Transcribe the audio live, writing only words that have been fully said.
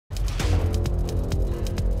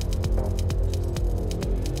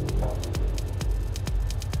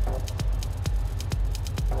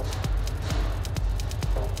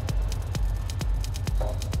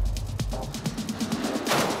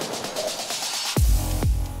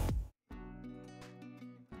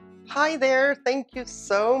Hi there, thank you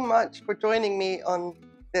so much for joining me on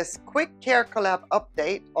this quick CareCollab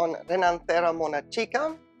update on Renanthera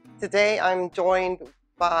monachica. Today I'm joined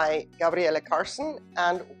by Gabriele Carson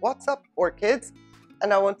and What's Up Orchids,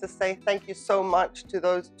 and I want to say thank you so much to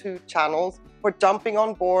those two channels for jumping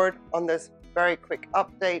on board on this very quick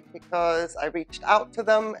update, because I reached out to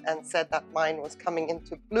them and said that mine was coming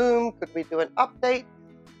into bloom. Could we do an update?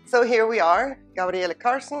 So here we are, Gabriele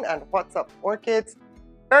Carson and What's Up Orchids.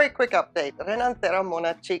 Very quick update, Renanthera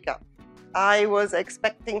monachica. I was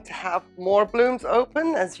expecting to have more blooms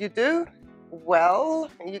open, as you do. Well,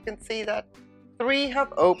 you can see that 3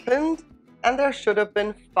 have opened, and there should have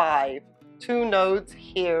been 5. 2 nodes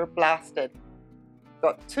here blasted.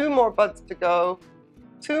 Got 2 more buds to go,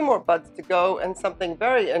 2 more buds to go, and something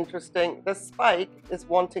very interesting, the spike is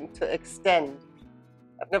wanting to extend.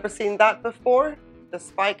 I've never seen that before. The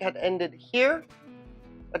spike had ended here,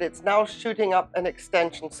 but it's now shooting up an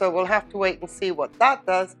extension. So we'll have to wait and see what that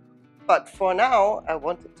does. But for now, I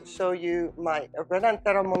wanted to show you my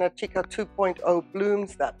Renanthera monachica 2.0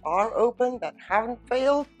 blooms that are open, that haven't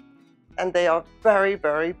failed. And they are very,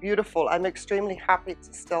 very beautiful. I'm extremely happy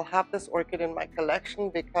to still have this orchid in my collection,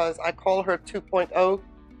 because I call her 2.0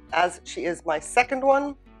 as she is my second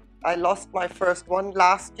one. I lost my first one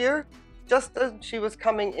last year, just as she was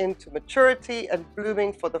coming into maturity and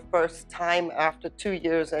blooming for the first time after 2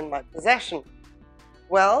 years in my possession.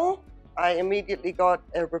 Well, I immediately got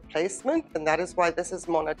a replacement, and that is why this is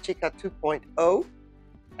monachica 2.0.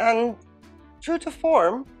 And true to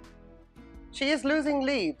form, she is losing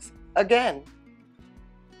leaves again.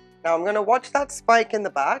 Now I'm going to watch that spike in the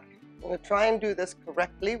back. I'm going to try and do this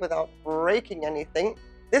correctly without breaking anything.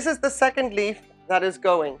 This is the second leaf that is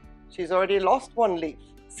going. She's already lost 1 leaf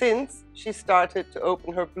since she started to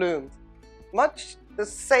open her blooms. Much the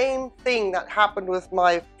same thing that happened with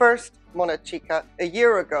my first monachica a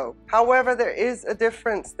year ago. However, there is a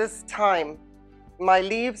difference this time. My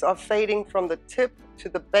leaves are fading from the tip to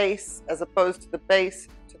the base as opposed to the base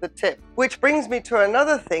to the tip. Which brings me to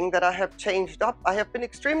another thing that I have changed up. I have been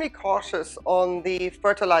extremely cautious on the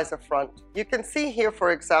fertilizer front. You can see here,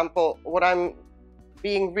 for example, what I'm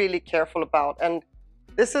being really careful about. And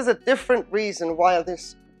this is a different reason why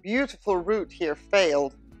this beautiful root here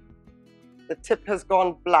failed. The tip has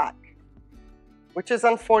gone black, which is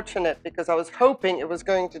unfortunate, because I was hoping it was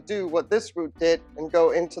going to do what this root did and go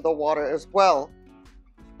into the water as well.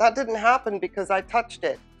 That didn't happen because I touched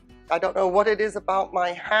it. I don't know what it is about my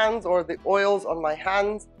hands or the oils on my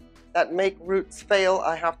hands that make roots fail.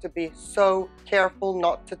 I have to be so careful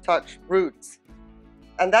not to touch roots.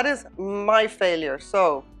 And that is my failure.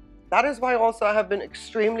 So that is why also I have been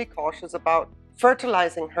extremely cautious about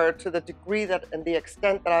fertilizing her to the degree that and the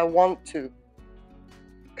extent that I want to.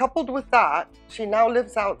 Coupled with that, she now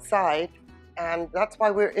lives outside, and that's why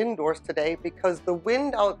we're indoors today, because the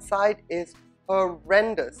wind outside is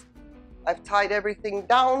horrendous. I've tied everything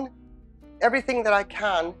down, everything that I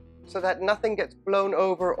can, so that nothing gets blown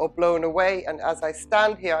over or blown away. And as I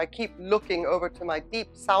stand here, I keep looking over to my deep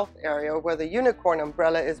south area where the unicorn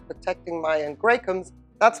umbrella is protecting my angraecums.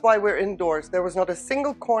 That's why we're indoors. There was not a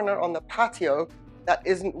single corner on the patio that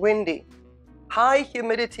isn't windy. High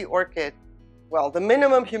humidity orchid. Well, the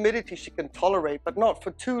minimum humidity she can tolerate, but not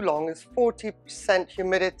for too long, is 40%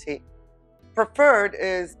 humidity. Preferred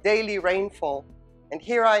is daily rainfall. And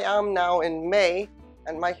here I am now in May,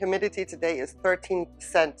 and my humidity today is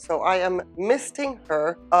 13%. So I am misting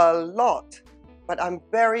her a lot, but I'm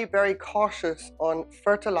very, very cautious on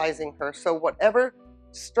fertilizing her. So whatever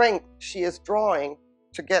strength she is drawing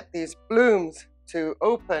to get these blooms to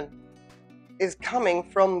open is coming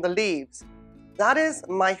from the leaves. That is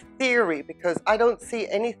my theory, because I don't see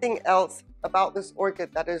anything else about this orchid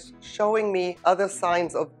that is showing me other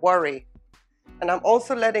signs of worry. And I'm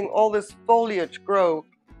also letting all this foliage grow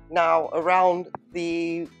now around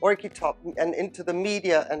the orchid top and into the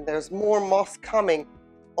media, and there's more moss coming.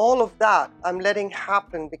 All of that I'm letting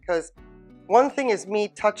happen, because one thing is me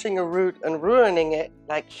touching a root and ruining it,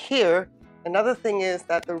 like here. Another thing is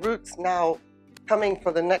that the roots now coming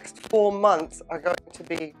for the next 4 months are going to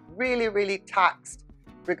be really, really taxed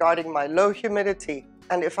regarding my low humidity.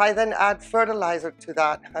 And if I then add fertilizer to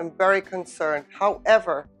that, I'm very concerned.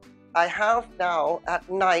 However, I have now at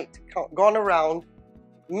night gone around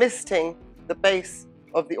misting the base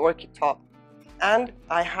of the orchid top. And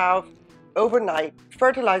I have overnight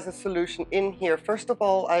fertilizer solution in here. First of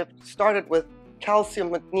all, I've started with calcium,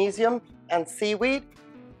 magnesium, and seaweed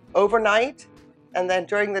overnight, and then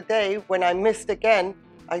during the day when I mist again,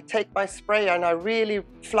 I take my sprayer and I really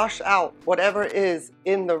flush out whatever is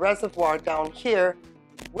in the reservoir down here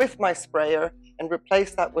with my sprayer and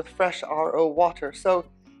replace that with fresh RO water. So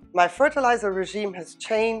My fertilizer regime has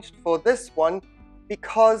changed for this one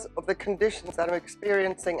because of the conditions that I'm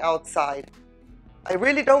experiencing outside. I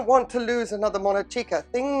really don't want to lose another monachica.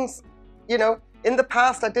 Things, you know, in the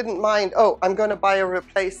past I didn't mind, oh, I'm going to buy a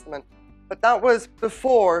replacement. But that was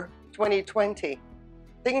before 2020.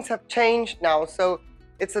 Things have changed now, so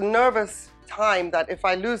it's a nervous time that if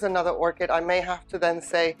I lose another orchid, I may have to then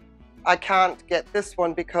say, I can't get this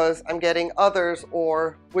one because I'm getting others,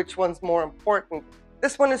 or which one's more important.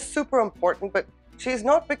 This one is super important, but she's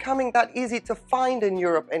not becoming that easy to find in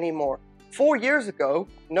Europe anymore. 4 years ago,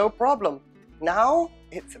 no problem. Now,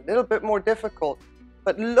 it's a little bit more difficult.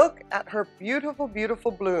 But look at her beautiful, beautiful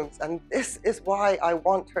blooms, and this is why I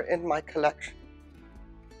want her in my collection.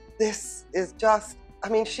 This is just, I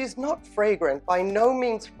mean, she's not fragrant, by no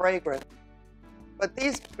means fragrant. But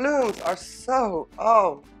these blooms are so,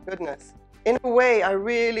 oh goodness. In a way, I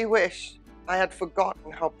really wish I had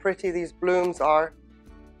forgotten how pretty these blooms are.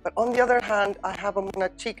 But on the other hand, I have a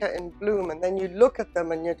monachica in bloom, and then you look at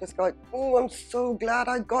them and you're just going, oh, I'm so glad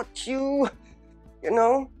I got you, you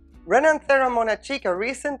know? Renanthera monachica,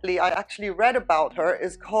 recently I actually read about her,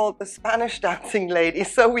 is called the Spanish dancing lady.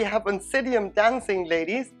 So we have Oncidium dancing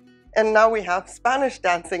ladies, and now we have Spanish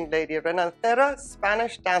dancing lady, Renanthera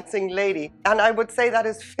Spanish dancing lady. And I would say that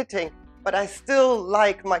is fitting, but I still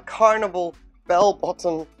like my carnival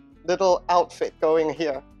bell-bottom little outfit going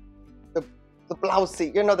here. The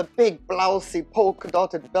blousey, you know, the big blousey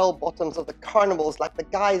polka-dotted bell-bottoms of the carnivals, like the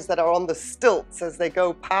guys that are on the stilts as they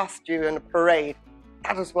go past you in a parade.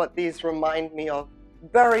 That is what these remind me of.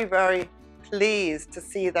 Very, very pleased to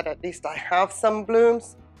see that at least I have some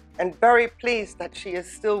blooms, and very pleased that she is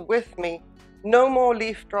still with me. No more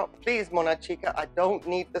leaf drop, please, monachica. I don't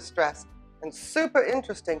need the stress. And super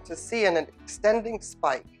interesting to see an extending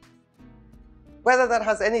spike. Whether that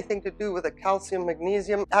has anything to do with a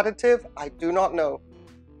calcium-magnesium additive, I do not know.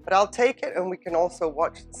 But I'll take it, and we can also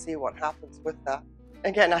watch and see what happens with that.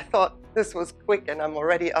 Again, I thought this was quick, and I'm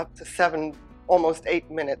already up to 7, almost 8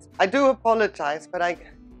 minutes. I do apologize, but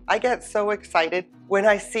I get so excited when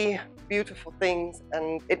I see beautiful things,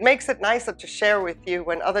 and it makes it nicer to share with you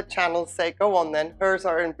when other channels say, go on then, hers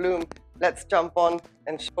are in bloom, let's jump on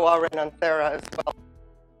and show our Renanthera as well.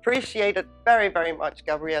 Appreciate it very, very much,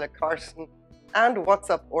 Gabriele Carson and What's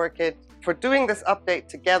Up Orchid, for doing this update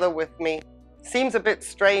together with me. Seems a bit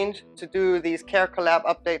strange to do these CareCollab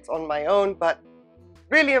updates on my own, but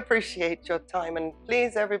really appreciate your time. And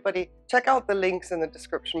please, everybody, check out the links in the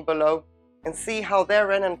description below and see how their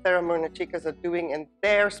Renanthera monachicas are doing in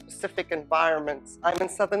their specific environments. I'm in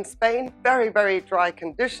southern Spain, very, very dry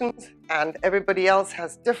conditions, and everybody else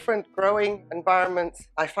has different growing environments.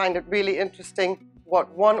 I find it really interesting what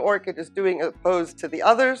one orchid is doing opposed to the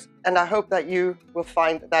others, and I hope that you will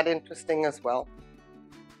find that interesting as well.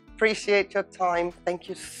 Appreciate your time. Thank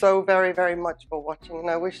you so very, very much for watching, and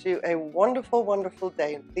I wish you a wonderful, wonderful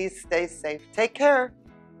day, and please stay safe. Take care.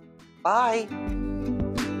 Bye.